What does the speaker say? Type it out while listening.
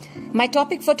My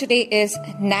topic for today is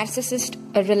Narcissist,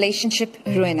 a relationship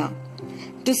ruiner.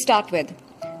 To start with,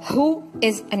 who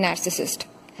is a narcissist?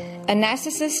 A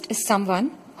narcissist is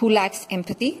someone who lacks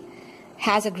empathy,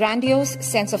 has a grandiose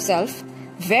sense of self,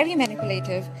 very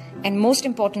manipulative, and most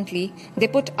importantly, they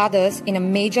put others in a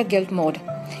major guilt mode.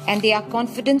 And they are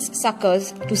confidence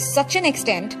suckers to such an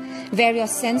extent where your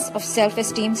sense of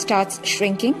self-esteem starts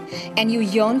shrinking and you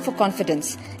yearn for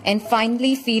confidence and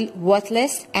finally feel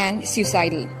worthless and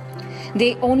suicidal.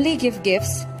 They only give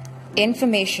gifts,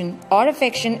 information, or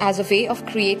affection as a way of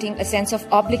creating a sense of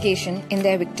obligation in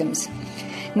their victims.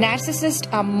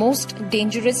 Narcissists are most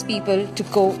dangerous people to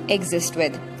coexist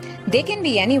with. They can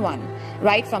be anyone,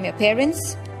 right from your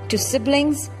parents, to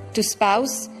siblings, to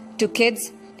spouse, to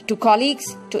kids, to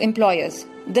colleagues, to employers.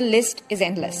 The list is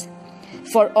endless.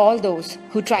 For all those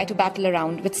who try to battle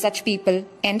around with such people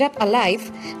end up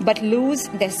alive but lose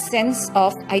their sense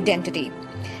of identity.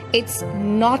 It's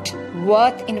not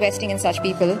worth investing in such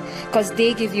people because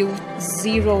they give you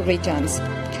zero returns.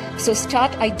 So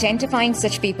start identifying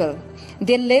such people.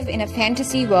 They live in a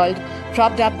fantasy world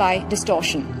propped up by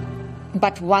distortion.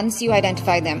 But once you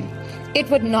identify them, it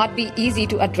would not be easy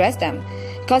to address them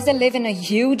because they live in a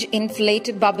huge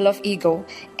inflated bubble of ego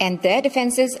and their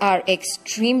defenses are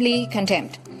extremely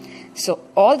contempt. So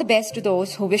all the best to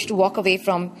those who wish to walk away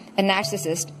from a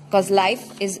narcissist because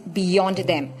life is beyond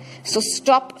them. So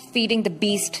stop feeding the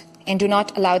beast and do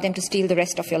not allow them to steal the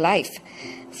rest of your life.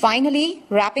 Finally,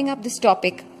 wrapping up this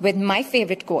topic with my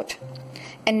favorite quote.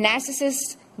 A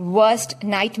narcissist's worst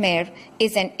nightmare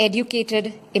is an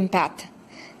educated empath.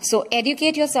 So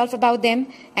educate yourself about them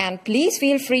and please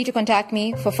feel free to contact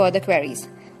me for further queries.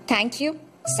 Thank you.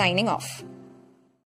 Signing off.